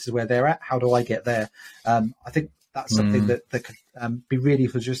this is where they're at. How do I get there? I think that's something that could be really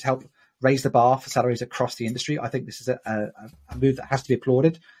useful to just help raise the bar for salaries across the industry. I think this is a move that has to be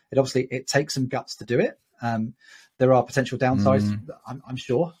applauded. It takes some guts to do it. There are potential downsides, I'm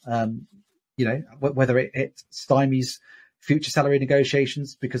sure. Whether it stymies future salary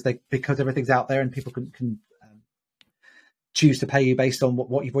negotiations because everything's out there and people can choose to pay you based on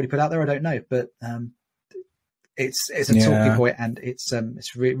what you've already put out there. I don't know, but it's a talking point, and it's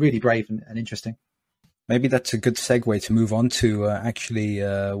really brave and interesting. Maybe that's a good segue to move on to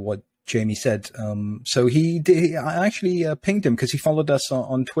what Jamie said. So I actually pinged him because he followed us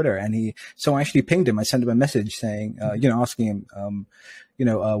on Twitter, and so I actually pinged him. I sent him a message saying, asking him,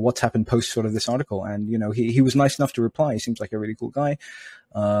 what's happened post sort of this article. And, he was nice enough to reply. He seems like a really cool guy.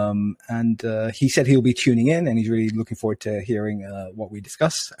 And he said he'll be tuning in, and he's really looking forward to hearing what we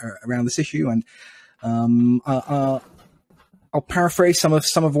discuss around this issue. And I'll paraphrase some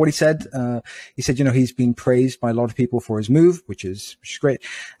of what he said. He said, he's been praised by a lot of people for his move, which is great.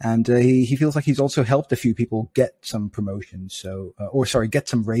 And he feels like he's also helped a few people get some promotions, get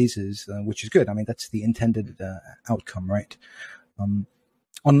some raises, which is good. I mean, that's the intended outcome, right?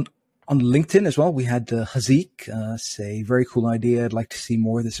 On LinkedIn as well, we had Hazik say, very cool idea. I'd like to see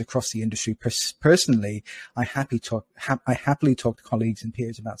more of this across the industry. Personally, I happily talk to colleagues and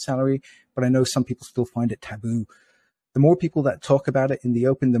peers about salary, but I know some people still find it taboo. The more people that talk about it in the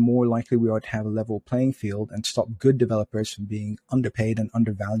open, the more likely we are to have a level playing field and stop good developers from being underpaid and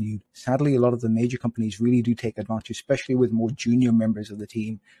undervalued. Sadly, a lot of the major companies really do take advantage, especially with more junior members of the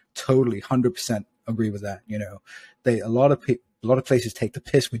team. Totally, 100% agree with that. A lot of places take the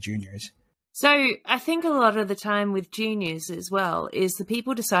piss with juniors. So I think a lot of the time with juniors as well is the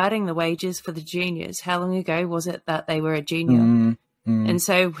people deciding the wages for the juniors. How long ago was it that they were a junior? And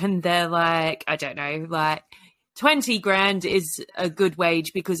so when they're like, I don't know, like 20 grand is a good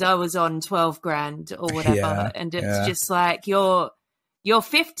wage because I was on 12 grand or whatever. Yeah, and it's just like, you're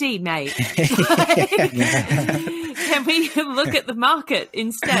 50, mate. Can we look at the market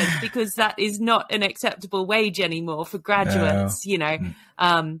instead? Because that is not an acceptable wage anymore for graduates, you know.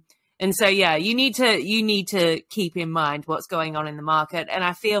 And so, yeah, you need to keep in mind what's going on in the market. And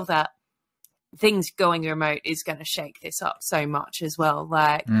I feel that things going remote is going to shake this up so much as well.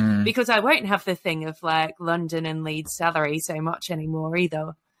 Like, because I won't have the thing of like London and Leeds salary so much anymore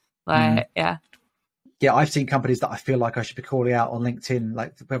either. Like, yeah, I've seen companies that I feel like I should be calling out on LinkedIn,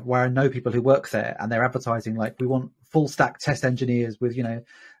 like where I know people who work there, and they're advertising like, we want full stack test engineers with, you know,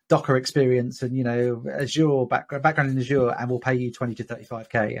 Docker experience and, you know, Azure background in Azure, and we'll pay you 20 to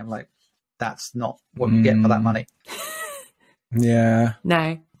 35K. I'm like, that's not what you get for that money. Yeah.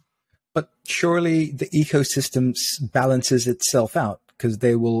 No. But surely the ecosystem balances itself out, because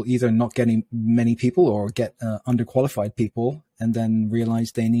they will either not get many people or get underqualified people and then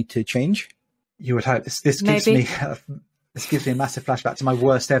realize they need to change. You would hope. This gives me this gives me a massive flashback to my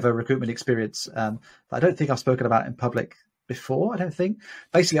worst ever recruitment experience that I don't think I've spoken about in public before. I don't think.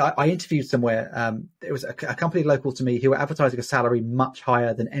 Basically, I interviewed somewhere. It was a company local to me who were advertising a salary much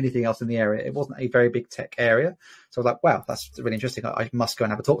higher than anything else in the area. It wasn't a very big tech area. So I was like, wow, that's really interesting. I must go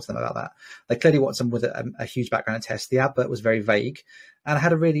and have a talk to them about that. They clearly want someone with a huge background in tests. The advert was very vague. And I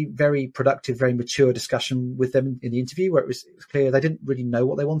had a really very productive, very mature discussion with them in the interview where it was clear they didn't really know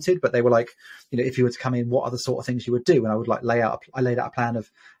what they wanted, but they were like, you know, if you were to come in, what are the sort of things you would do? And I would like I laid out a plan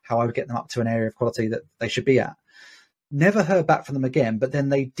of how I would get them up to an area of quality that they should be at. Never heard back from them again, but then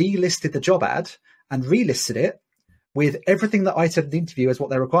they delisted the job ad and relisted it with everything that I said in the interview as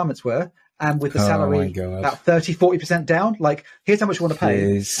what their requirements were, and with the salary about 30-40% down. Like, here's how much you want to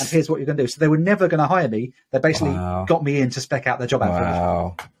pay, and here's what you're going to do. So they were never going to hire me. They basically got me in to spec out their job ad.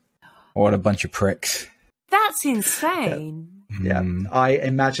 Wow. What a bunch of pricks. That's insane. Yeah, I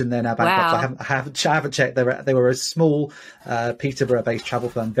imagine they're now bankrupt. I haven't checked. They were a small Peterborough-based travel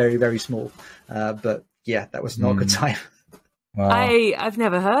firm, very, very small. But yeah, that was not a good time. Wow. I've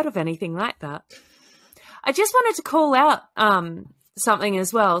never heard of anything like that. I just wanted to call out something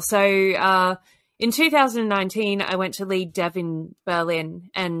as well. So in 2019, I went to lead dev in Berlin,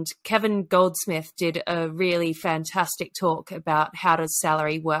 and Kevin Goldsmith did a really fantastic talk about how does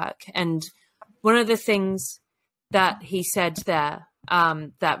salary work. And one of the things that he said there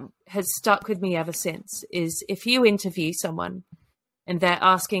that has stuck with me ever since is, if you interview someone and they're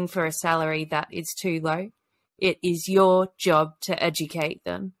asking for a salary that is too low, it is your job to educate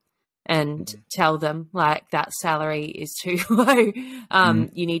them and tell them, like, that salary is too low.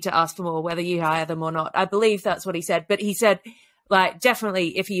 You need to ask for more, whether you hire them or not. I believe that's what he said. But he said, like,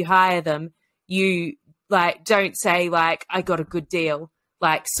 definitely if you hire them, you, like, don't say, like, I got a good deal,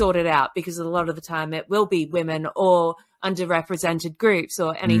 like, sort it out, because a lot of the time it will be women or underrepresented groups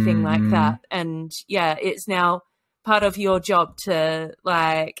or anything like that. And yeah, it's now part of your job to,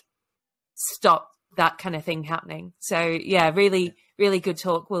 like, stop that kind of thing happening. So yeah, really, really good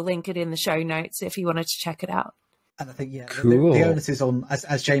talk. We'll link it in the show notes if you wanted to check it out. And I think, cool. the onus is on,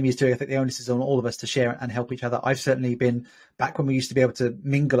 as Jamie is doing, I think the onus is on all of us to share and help each other. I've certainly been, back when we used to be able to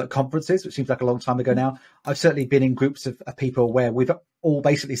mingle at conferences, which seems like a long time ago now, I've certainly been in groups of people where we've all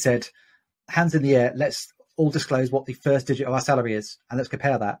basically said, hands in the air, let's all disclose what the first digit of our salary is, and let's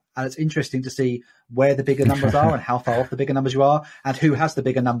compare that. And it's interesting to see where the bigger numbers are and how far off the bigger numbers you are, and who has the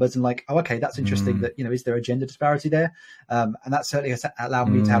bigger numbers, and like, oh, okay, that's interesting that, you know, is there a gender disparity there? And that certainly has allowed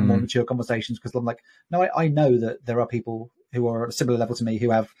me to have more mature conversations, because I'm like, no, I know that there are people who are at a similar level to me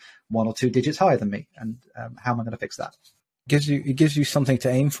who have 1 or 2 digits higher than me, and how am I going to fix that? It gives you something to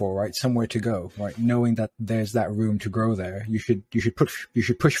aim for, right? Somewhere to go, right? Knowing that there's that room to grow there, you should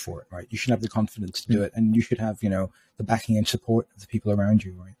push for it, right? You should have the confidence to do it, and you should have, you know, the backing and support of the people around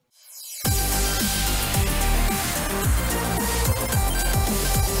you, right?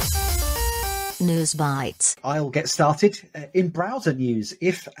 News Bytes. I'll get started. In browser news,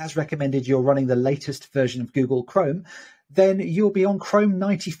 if, as recommended, you're running the latest version of Google Chrome, then you'll be on Chrome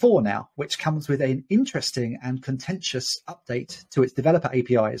 94 now, which comes with an interesting and contentious update to its developer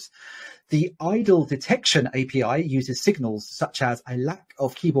APIs. The idle detection API uses signals such as a lack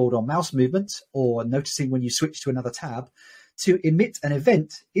of keyboard or mouse movement, or noticing when you switch to another tab, to emit an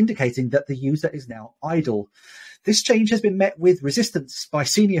event indicating that the user is now idle. This change has been met with resistance by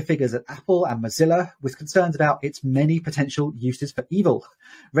senior figures at Apple and Mozilla, with concerns about its many potential uses for evil,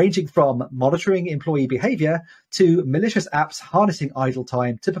 ranging from monitoring employee behavior to malicious apps harnessing idle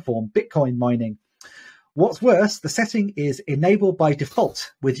time to perform Bitcoin mining. What's worse, the setting is enabled by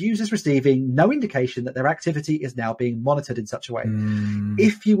default, with users receiving no indication that their activity is now being monitored in such a way.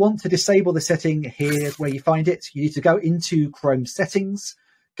 If you want to disable the setting, here's where you find it. You need to go into Chrome settings,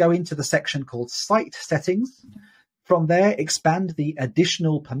 go into the section called Site Settings. From there, expand the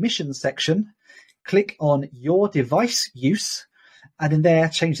Additional Permissions section, click on Your Device Use, and in there,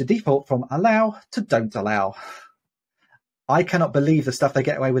 change the default from Allow to Don't Allow. I cannot believe the stuff they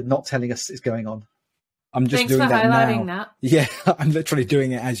get away with not telling us is going on. I'm just Thanks doing for that highlighting now. that. Yeah, I'm literally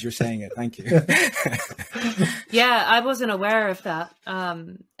doing it as you're saying it. Thank you. Yeah, I wasn't aware of that.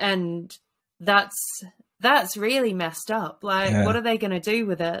 And that's really messed up. Like, what are they going to do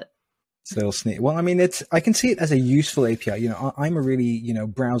with it? It's a little sneak. Well, I mean, I can see it as a useful API. You know, I'm a really,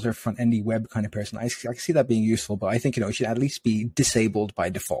 browser front-endy web kind of person. I can see that being useful, but I think, it should at least be disabled by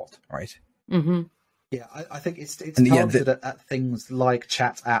default, right? Mm-hmm. Yeah, I think it's targeted at things like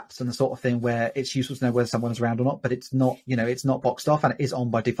chat apps and the sort of thing where it's useful to know whether someone is around or not, but it's not, it's not boxed off and it is on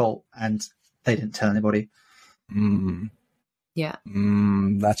by default and they didn't tell anybody. Yeah.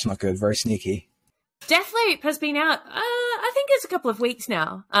 That's not good. Very sneaky. Deathloop has been out, I think it's a couple of weeks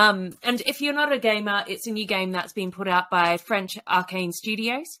now. And if you're not a gamer, it's a new game that's been put out by French Arcane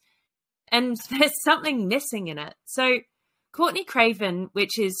Studios. And there's something missing in it. So Courtney Craven,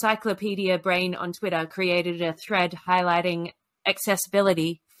 which is Cyclopedia Brain on Twitter, created a thread highlighting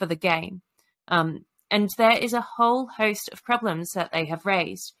accessibility for the game. And there is a whole host of problems that they have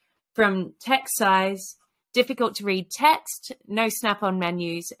raised, from text size, difficult to read text, no snap-on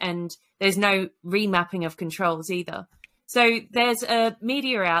menus, and there's no remapping of controls either. So there's a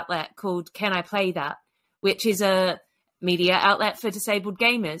media outlet called Can I Play That, which is a media outlet for disabled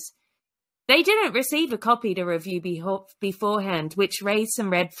gamers. They didn't receive a copy to review beforehand, which raised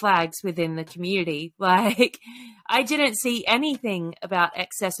some red flags within the community. Like, I didn't see anything about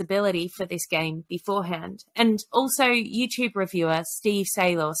accessibility for this game beforehand. And also, YouTube reviewer Steve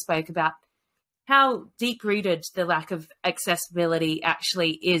Saylor spoke about how deep-rooted the lack of accessibility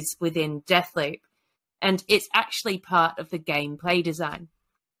actually is within Deathloop. And it's actually part of the gameplay design.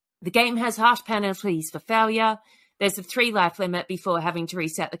 The game has harsh penalties for failure. There's a 3-life limit before having to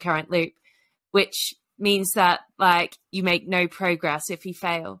reset the current loop, which means that, like, you make no progress if you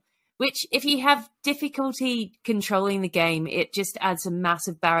fail. Which, if you have difficulty controlling the game, it just adds a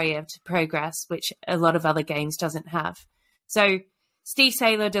massive barrier to progress, which a lot of other games doesn't have. So Steve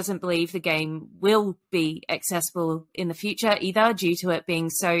Saylor doesn't believe the game will be accessible in the future either, due to it being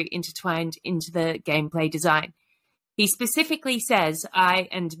so intertwined into the gameplay design. He specifically says, I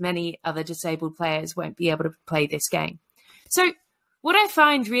and many other disabled players won't be able to play this game. So what I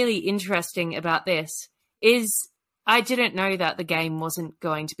find really interesting about this is I didn't know that the game wasn't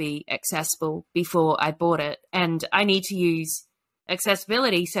going to be accessible before I bought it, and I need to use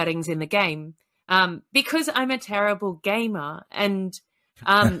accessibility settings in the game because I'm a terrible gamer. And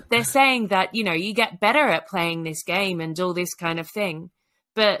they're saying that, you get better at playing this game and all this kind of thing,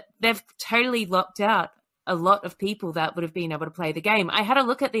 but they've totally locked out a lot of people that would have been able to play the game. I had a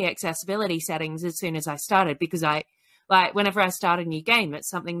look at the accessibility settings as soon as I started, because whenever I start a new game, it's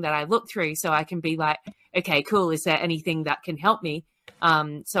something that I look through so I can be like, okay, cool, is there anything that can help me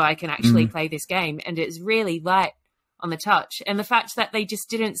so I can actually play this game? And it's really light on the touch. And the fact that they just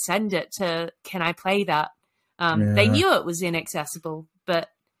didn't send it to Can I Play That? They knew it was inaccessible, but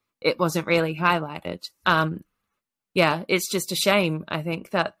it wasn't really highlighted. It's just a shame, I think,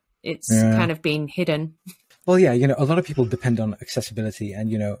 that it's kind of been hidden. Well, yeah, a lot of people depend on accessibility, and,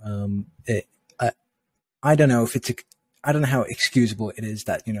 I don't know I don't know how excusable it is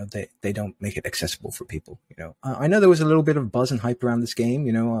that, they don't make it accessible for people. I know there was a little bit of buzz and hype around this game.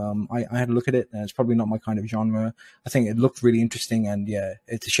 I had a look at it, and it's probably not my kind of genre. I think it looked really interesting, and yeah,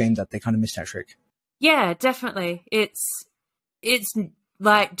 it's a shame that they kind of missed that trick. Yeah, definitely. It's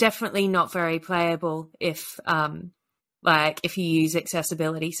like definitely not very playable if you use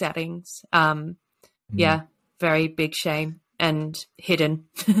accessibility settings. Yeah, very big shame and hidden.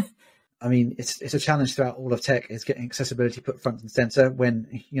 I mean, it's a challenge throughout all of tech, is getting accessibility put front and center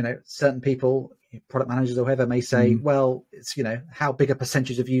when, certain people, product managers or whoever, may say, well, it's, how big a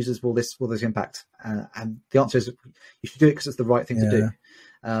percentage of users will this impact? And the answer is you should do it because it's the right thing to do.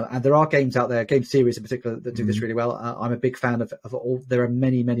 And there are games out there, game series in particular, that do this really well. I'm a big fan of all. There are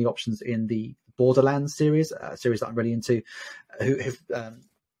many, many options in the Borderlands series, a series that I'm really into,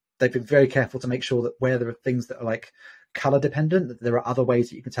 they've been very careful to make sure that where there are things that are like color dependent, that there are other ways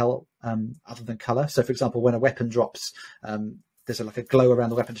that you can tell other than color. So for example, when a weapon drops, there's like a glow around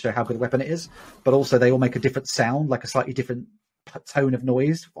the weapon to show how good a weapon it is, but also they all make a different sound, like a slightly different tone of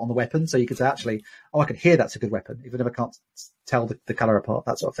noise on the weapon. So you could say, actually, I can hear that's a good weapon, even if I can't tell the color apart,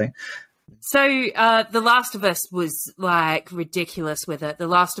 that sort of thing. So The Last of Us was like ridiculous with it. The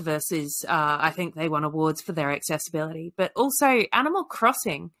Last of Us is, I think they won awards for their accessibility, but also Animal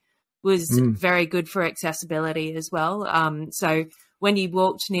Crossing was very good for accessibility as well. So when you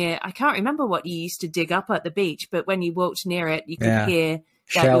walked near, I can't remember what you used to dig up at the beach, but when you walked near it, you could hear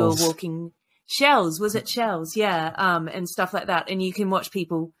that you were walking. Shells, was it shells? Yeah, and stuff like that. And you can watch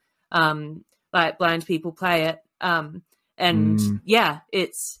people, like blind people play it.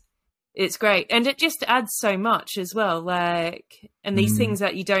 It's great. And it just adds so much as well. Like, and these things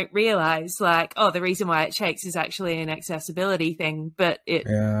that you don't realize, like, oh, the reason why it shakes is actually an accessibility thing. But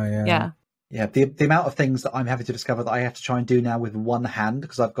the amount of things that I'm having to discover that I have to try and do now with one hand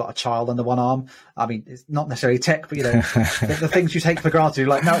because I've got a child under one arm. I mean, it's not necessarily tech, but the things you take for granted, you're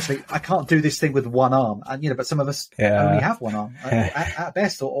like, no, actually, I can't do this thing with one arm. And but some of us only have one arm at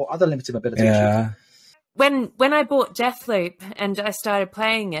best, or other limited mobility issues. When I bought Deathloop and I started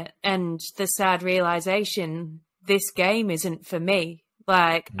playing it, and the sad realization, this game isn't for me.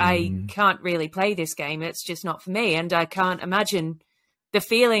 Like, I can't really play this game. It's just not for me. And I can't imagine the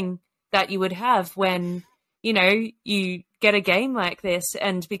feeling that you would have when, you get a game like this,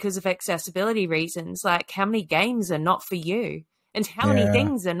 and because of accessibility reasons, like, how many games are not for you, and how many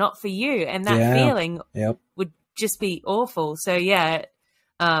things are not for you, and that feeling would just be awful. So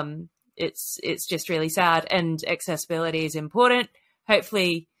it's just really sad, and accessibility is important.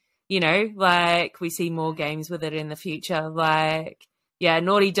 Hopefully, like, we see more games with it in the future. Like,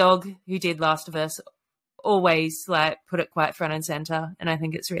 Naughty Dog, who did Last of Us, always like put it quite front and center, and I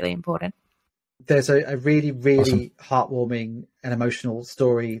think it's really important. There's a really, really heartwarming and emotional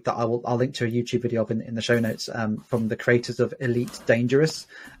story that I'll link to a YouTube video of in the show notes, from the creators of Elite Dangerous.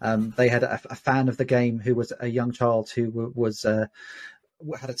 They had a fan of the game who was a young child who was had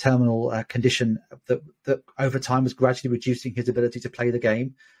a terminal condition that over time was gradually reducing his ability to play the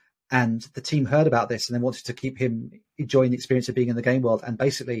game. And the team heard about this and then wanted to keep him enjoying the experience of being in the game world. And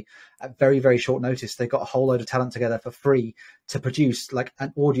basically, at very, very short notice, they got a whole load of talent together for free to produce like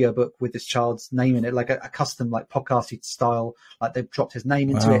an audiobook with this child's name in it, like a custom, like podcasty style. Like they've dropped his name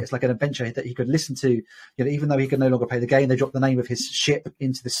into it. It's like an adventure that he could listen to, even though he could no longer play the game. They dropped the name of his ship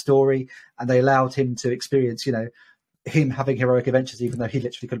into the story, and they allowed him to experience, him having heroic adventures, even though he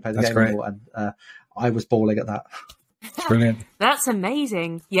literally couldn't play the game anymore. And I was bawling at that. It's brilliant. That's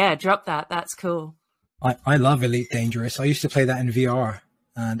amazing. Yeah, drop that. That's cool. I love Elite Dangerous. I used to play that in VR,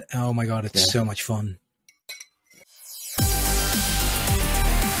 and oh my god, it's so much fun.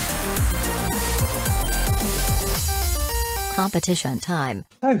 Competition time.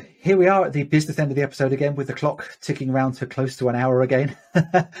 So here we are at the business end of the episode again, with the clock ticking round to close to an hour again.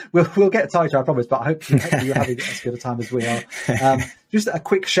 we'll get tighter, I promise, but hopefully you're having as good a time as we are. Just a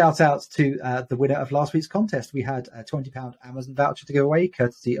quick shout out to the winner of last week's contest. We had a £20 Amazon voucher to give away,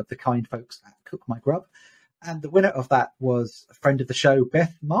 courtesy of the kind folks at Cook My Grub. And the winner of that was a friend of the show,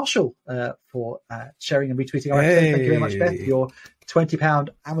 Beth Marshall, for sharing and retweeting our episode. Thank you very much, Beth. Your £20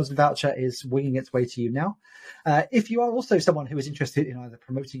 Amazon voucher is winging its way to you now. If you are also someone who is interested in either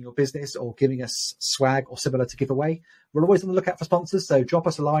promoting your business or giving us swag or similar to give away, we're always on the lookout for sponsors. So drop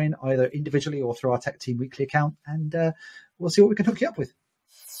us a line either individually or through our Tech Team Weekly account, and we'll see what we can hook you up with.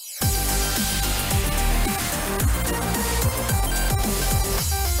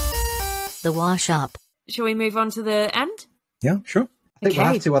 The wash up. Shall we move on to the end? Yeah, sure. I think we'll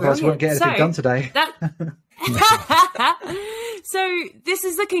have to, otherwise we won't get anything done today. So this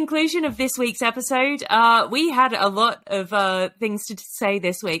is the conclusion of this week's episode. We had a lot of things to say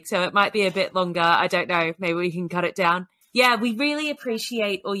this week, so it might be a bit longer. I don't know. Maybe we can cut it down. Yeah, we really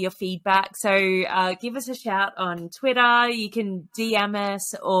appreciate all your feedback. So give us a shout on Twitter. You can DM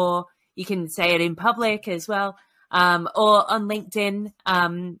us, or you can say it in public as well, or on LinkedIn.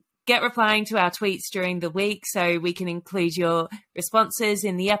 Get replying to our tweets during the week so we can include your responses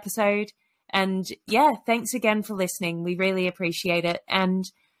in the episode. And yeah, thanks again for listening. We really appreciate it. And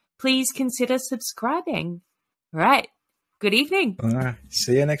please consider subscribing. All right. Good evening. All right.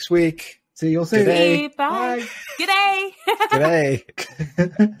 See you next week. See you all soon. See you. Bye. G'day.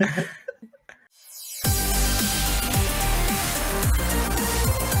 G'day.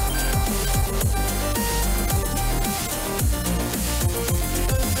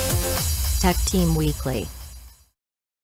 Tech Team Weekly.